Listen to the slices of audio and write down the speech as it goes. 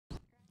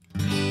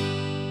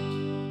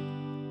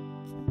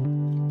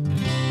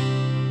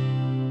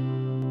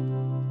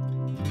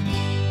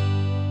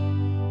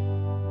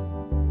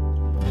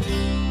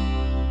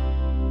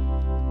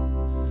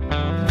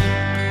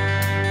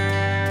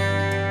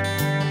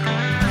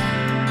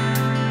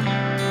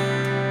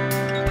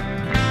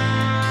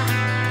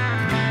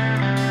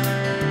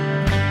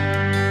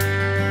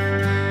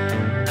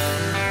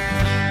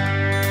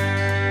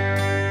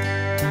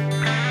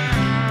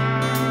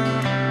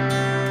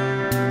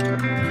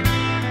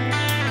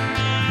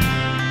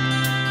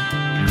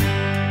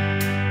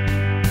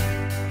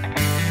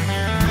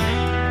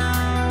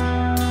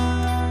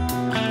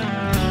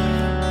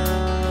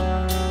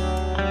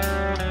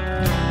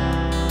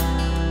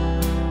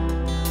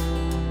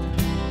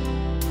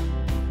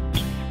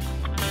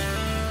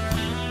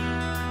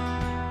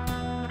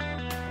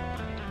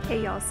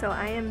Hey y'all, so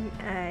I am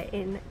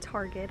in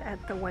Target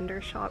at the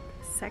Wondershop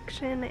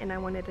section, and I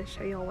wanted to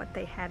show y'all what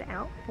they had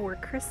out for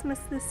Christmas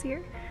this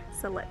year,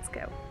 so let's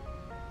go.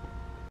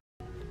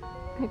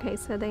 Okay,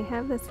 so they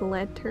have this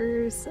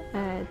letters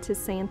to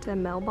Santa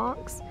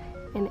mailbox,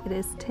 and it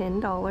is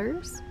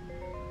 $10.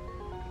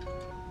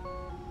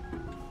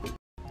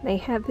 They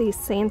have these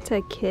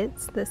Santa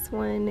kits. This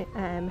one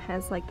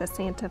has like the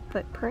Santa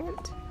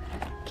footprint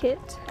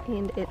kit,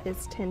 and it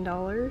is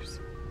 $10.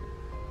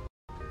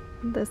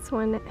 This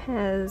one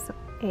has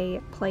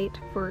a plate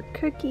for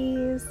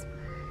cookies,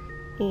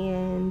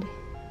 and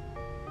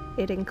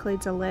it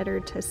includes a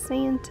letter to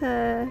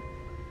Santa,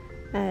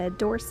 a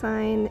door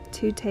sign,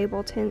 2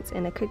 table tents,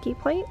 and a cookie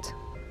plate,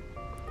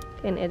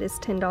 and it is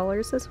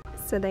 $10 as well.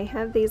 So they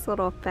have these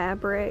little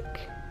fabric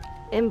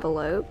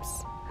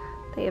envelopes.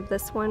 They have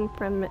this one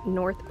from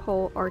North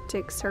Pole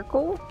Arctic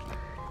Circle,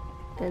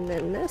 and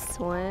then this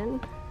one,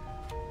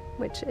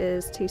 which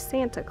is to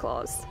Santa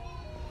Claus.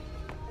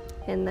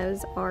 And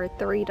those are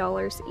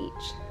 $3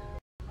 each.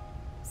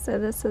 So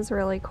this is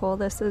really cool.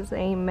 This is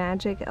a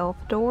magic elf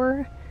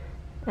door.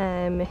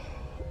 It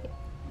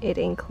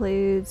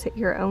includes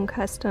your own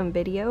custom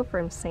video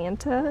from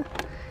Santa.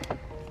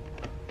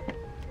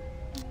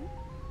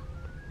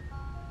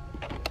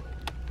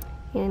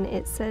 And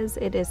it says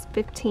it is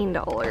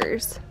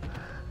 $15.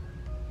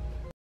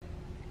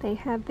 They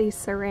have these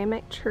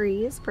ceramic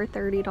trees for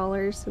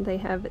 $30. They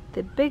have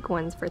the big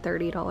ones for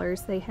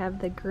 $30. They have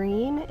the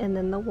green and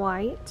then the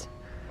white.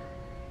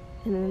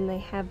 And then they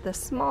have the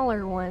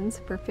smaller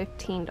ones for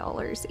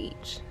 $15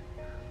 each.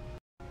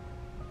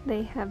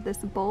 They have this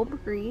bulb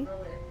wreath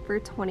for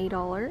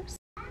 $20.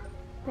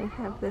 They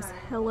have this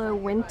Hello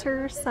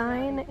Winter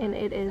sign, and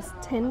it is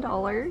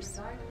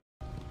 $10.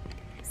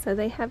 So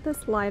they have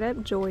this light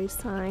up joy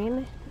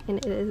sign, and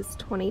it is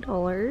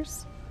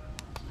 $20.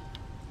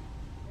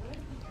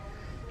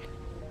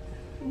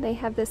 They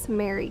have this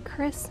Merry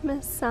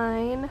Christmas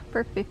sign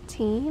for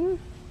 $15.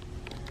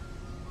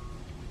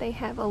 They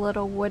have a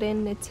little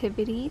wooden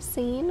nativity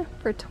scene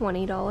for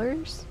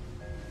 $20.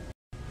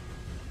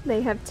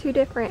 They have 2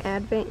 different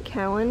advent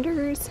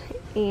calendars,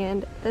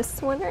 and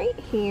this one right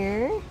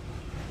here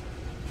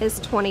is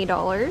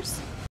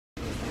 $20.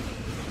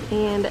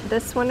 And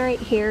this one right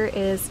here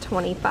is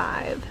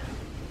 $25.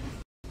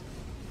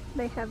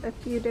 They have a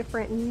few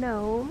different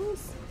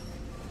gnomes.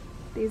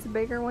 These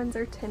bigger ones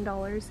are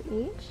 $10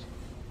 each.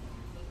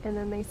 And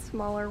then these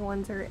smaller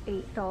ones are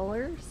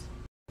 $8.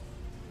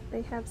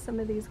 They have some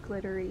of these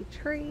glittery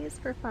trees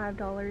for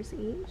 $5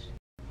 each.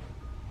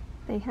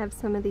 They have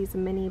some of these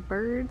mini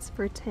birds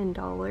for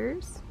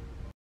 $10.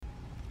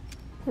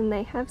 And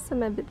they have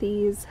some of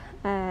these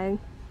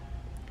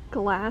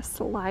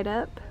glass light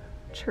up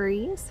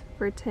trees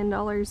for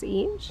 $10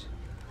 each.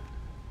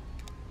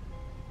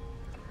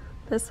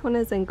 This one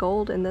is in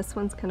gold, and this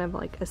one's kind of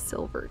like a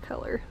silver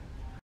color.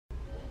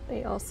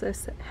 They also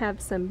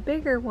have some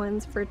bigger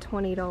ones for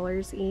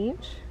 $20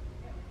 each.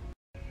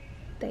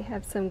 They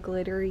have some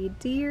glittery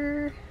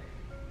deer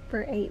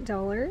for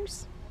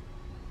 $8.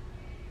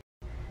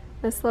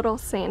 This little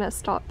Santa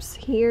Stops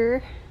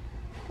Here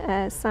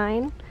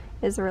sign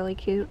is really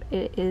cute.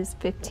 It is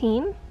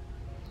 $15.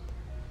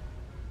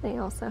 They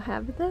also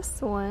have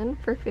this one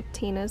for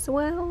 $15 as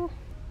well.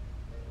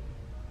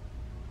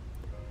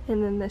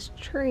 And then this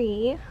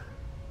tree,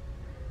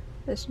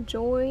 this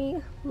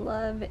Joy,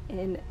 Love,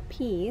 and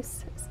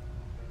Peace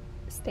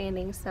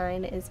standing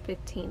sign is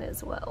 $15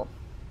 as well.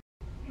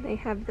 They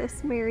have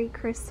this Merry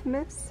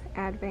Christmas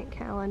Advent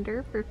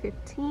calendar for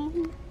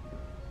 $15.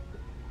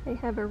 They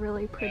have a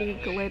really pretty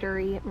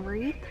glittery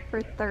wreath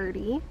for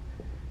 $30.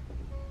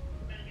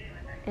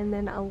 And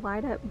then a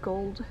light up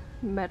gold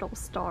metal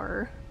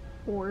star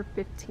for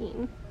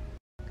 $15.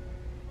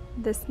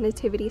 This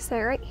nativity set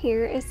right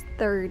here is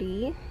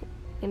 $30,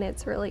 and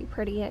it's really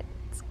pretty.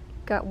 It's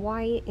got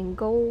white and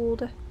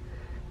gold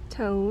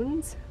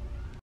tones.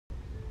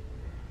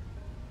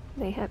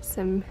 They have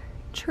some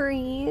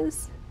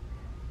trees,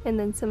 and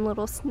then some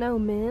little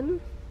snowmen.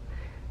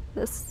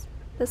 This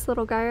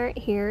little guy right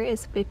here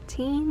is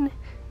 $15,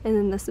 and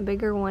then this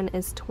bigger one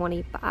is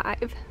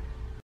 $25.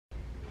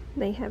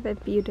 They have a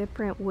few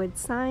different wood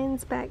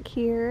signs back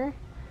here.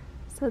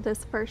 So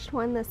this first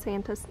one, the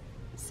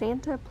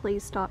Santa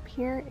Please Stop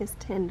Here, is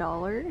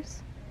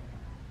 $10.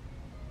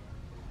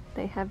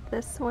 They have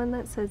this one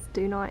that says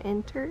Do Not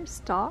Enter,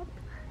 Stop,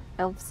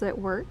 Elves at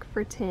Work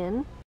for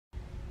 $10.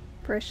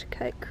 Fresh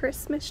Cut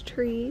Christmas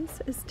Trees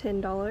is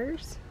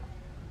 $10.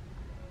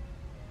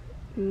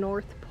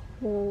 North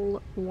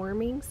Pole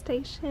Warming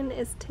Station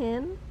is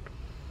 $10.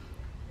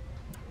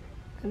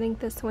 I think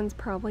this one's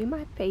probably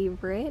my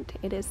favorite.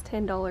 It is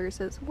 $10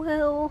 as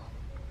well.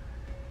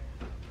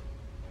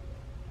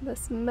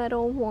 This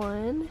metal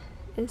one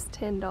is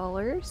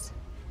 $10.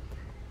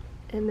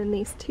 And then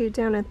these 2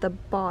 down at the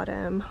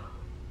bottom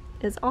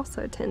is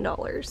also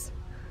 $10.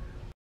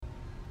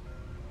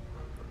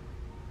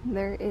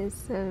 There is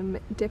some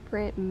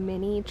different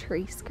mini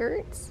tree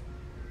skirts.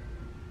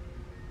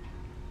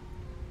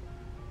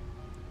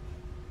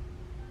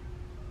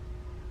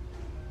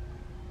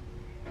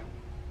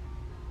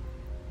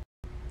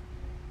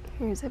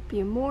 Here's a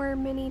few more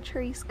mini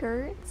tree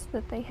skirts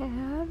that they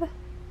have.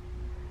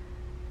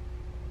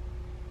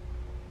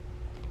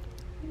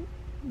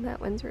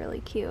 That one's really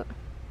cute.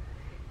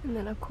 And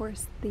then of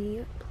course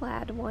the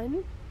plaid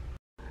one.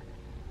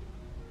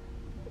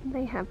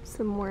 They have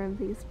some more of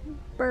these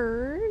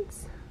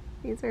birds.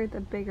 These are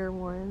the bigger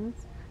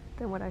ones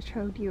than what I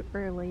showed you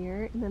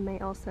earlier. And then they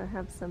also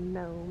have some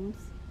gnomes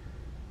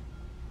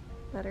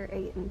that are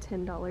 $8 and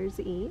 $10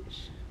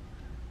 each.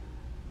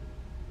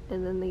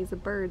 And then these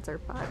birds are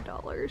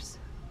 $5.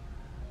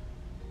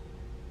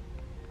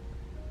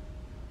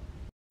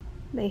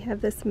 They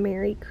have this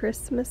Merry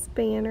Christmas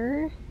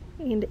banner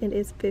and it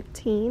is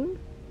 $15.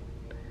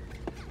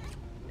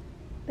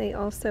 They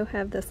also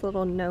have this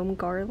little gnome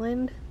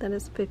garland that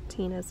is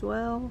 $15 as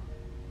well.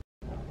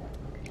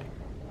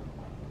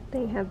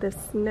 They have this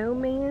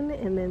snowman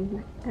and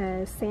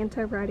then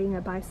Santa riding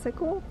a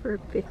bicycle for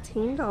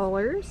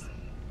 $15.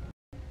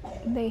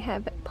 They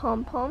have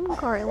pom-pom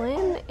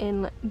garland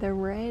in the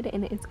red,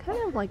 and it's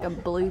kind of like a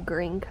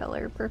blue-green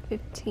color for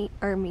 10.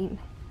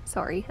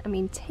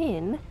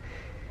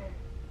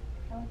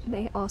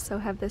 They also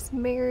have this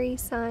Merry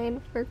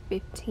sign for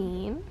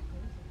 15.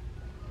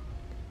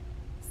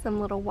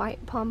 Some little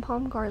white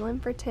pom-pom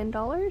garland for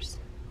 $10.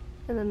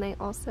 And then they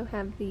also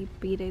have the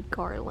beaded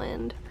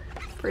garland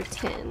for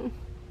 $10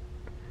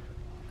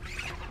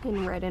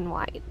 in red and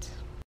white.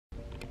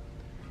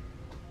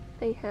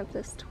 They have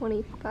this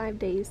 25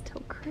 days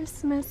till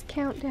Christmas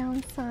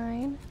countdown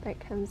sign that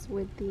comes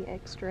with the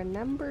extra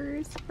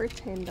numbers for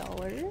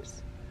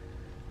 $10.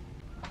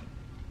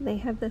 They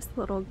have this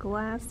little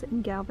glass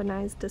and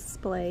galvanized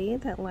display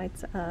that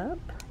lights up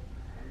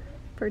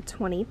for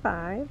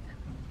 $25.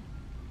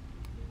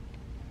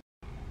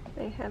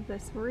 They have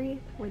this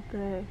wreath with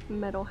the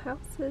metal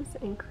houses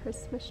and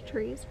Christmas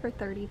trees for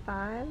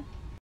 $35.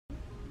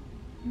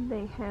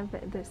 They have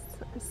this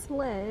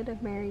sled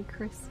of Merry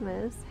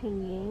Christmas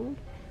hanging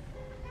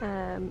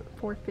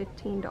for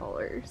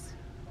 $15.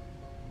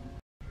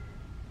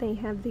 They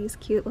have these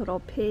cute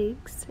little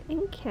pigs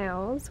and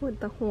cows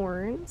with the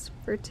horns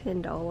for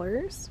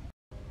 $10.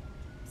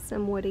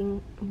 Some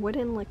wooden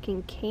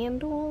looking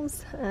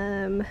candles.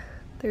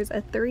 There's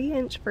a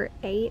 3-inch for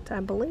 $8. I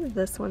believe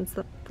this one's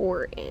the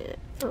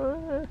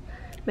 4-inch.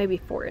 Maybe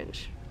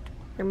 4-inch.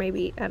 Or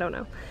maybe, I don't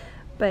know.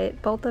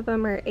 But both of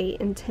them are $8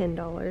 and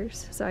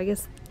 $10. So I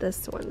guess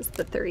this one's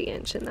the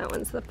 3-inch and that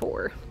one's the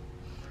 4.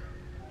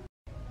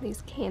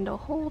 These candle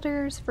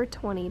holders for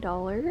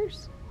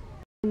 $20.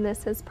 And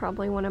this is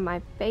probably one of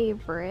my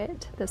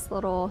favorite. This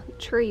little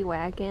tree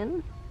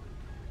wagon.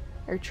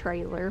 Or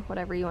trailer,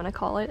 whatever you want to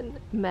call it.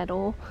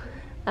 Metal.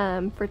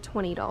 For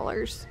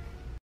 $20.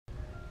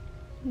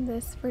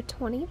 This for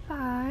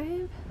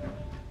 $25.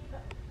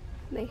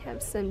 They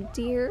have some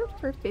deer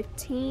for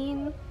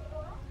 $15.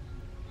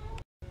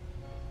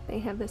 They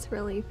have this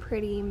really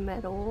pretty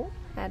metal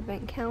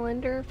advent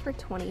calendar for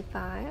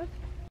 $25.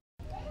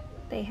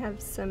 They have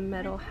some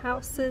metal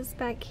houses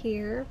back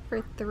here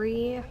for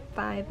 $3,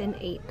 $5, and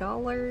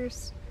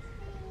 $8.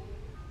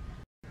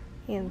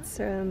 And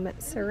some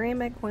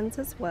ceramic ones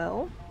as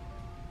well.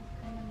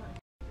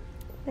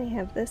 They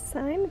have this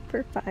sign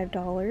for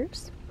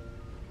 $5.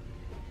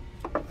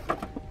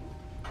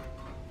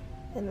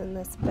 And then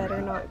this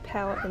Better Not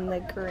Pout in the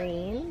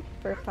green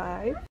for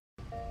 $5.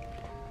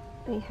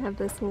 They have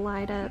this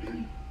light up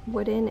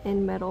wooden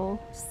and metal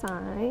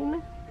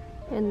sign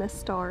and the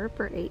star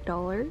for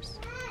 $8.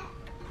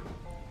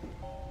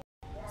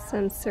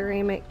 Some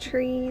ceramic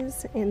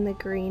trees in the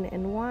green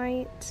and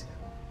white.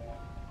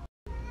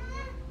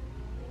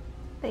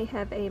 They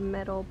have a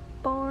metal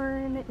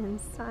barn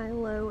and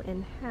silo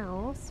and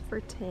house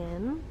for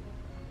 $10.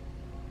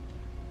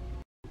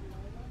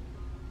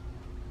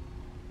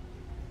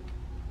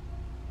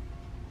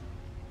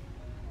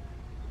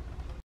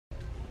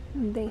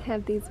 They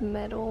have these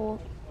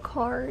metal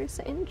cars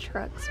and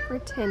trucks for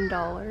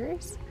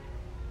 $10.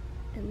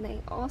 And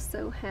they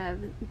also have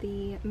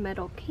the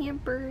metal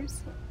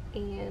campers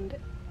and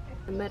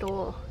the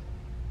metal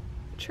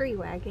tree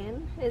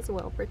wagon as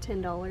well for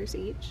 $10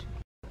 each.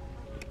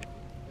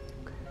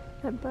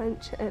 A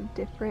bunch of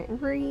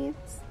different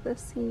wreaths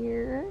this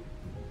year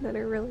that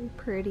are really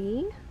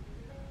pretty.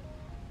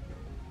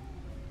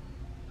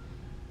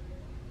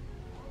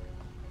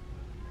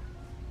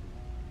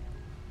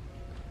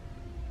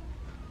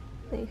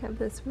 They have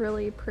this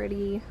really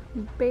pretty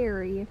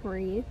berry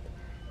wreath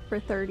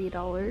for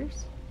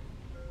 $30.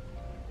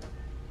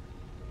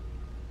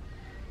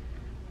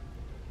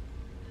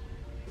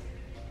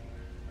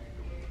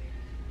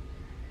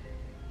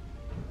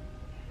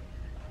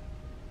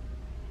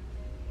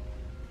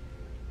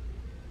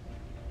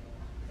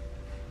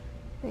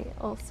 They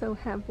also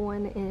have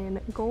one in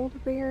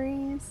gold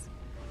berries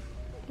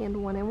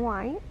and one in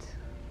white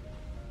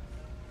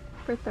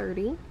for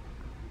 $30.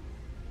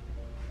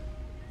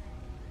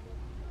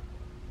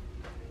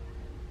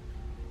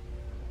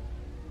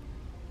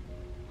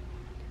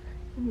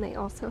 And they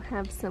also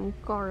have some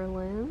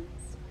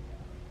garlands.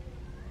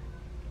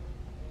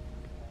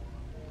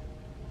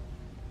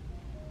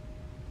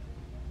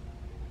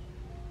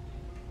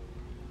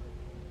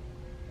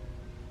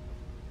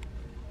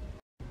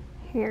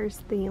 Here's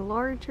the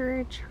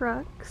larger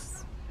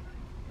trucks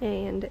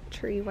and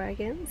tree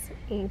wagons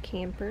and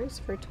campers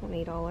for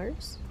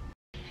 $20.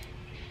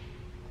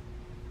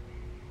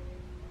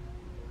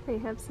 They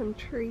have some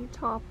tree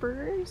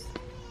toppers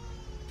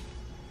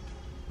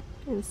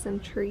and some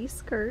tree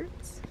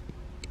skirts.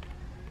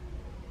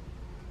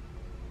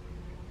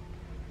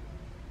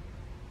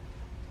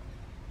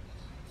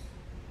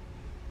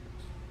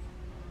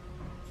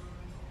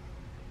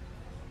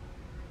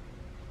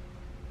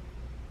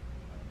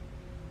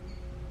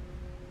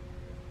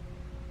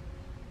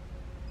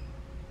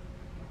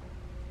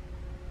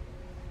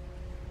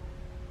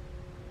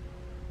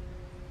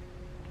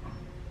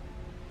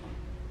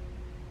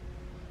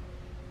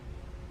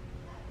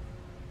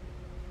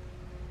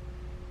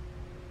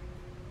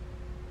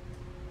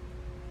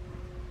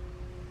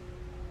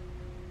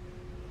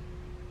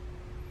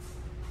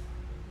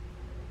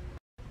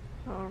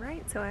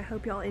 Alright, so I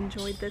hope y'all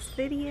enjoyed this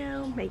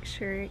video. Make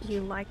sure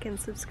you like and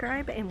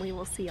subscribe, and we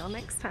will see y'all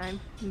next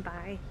time.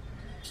 Bye.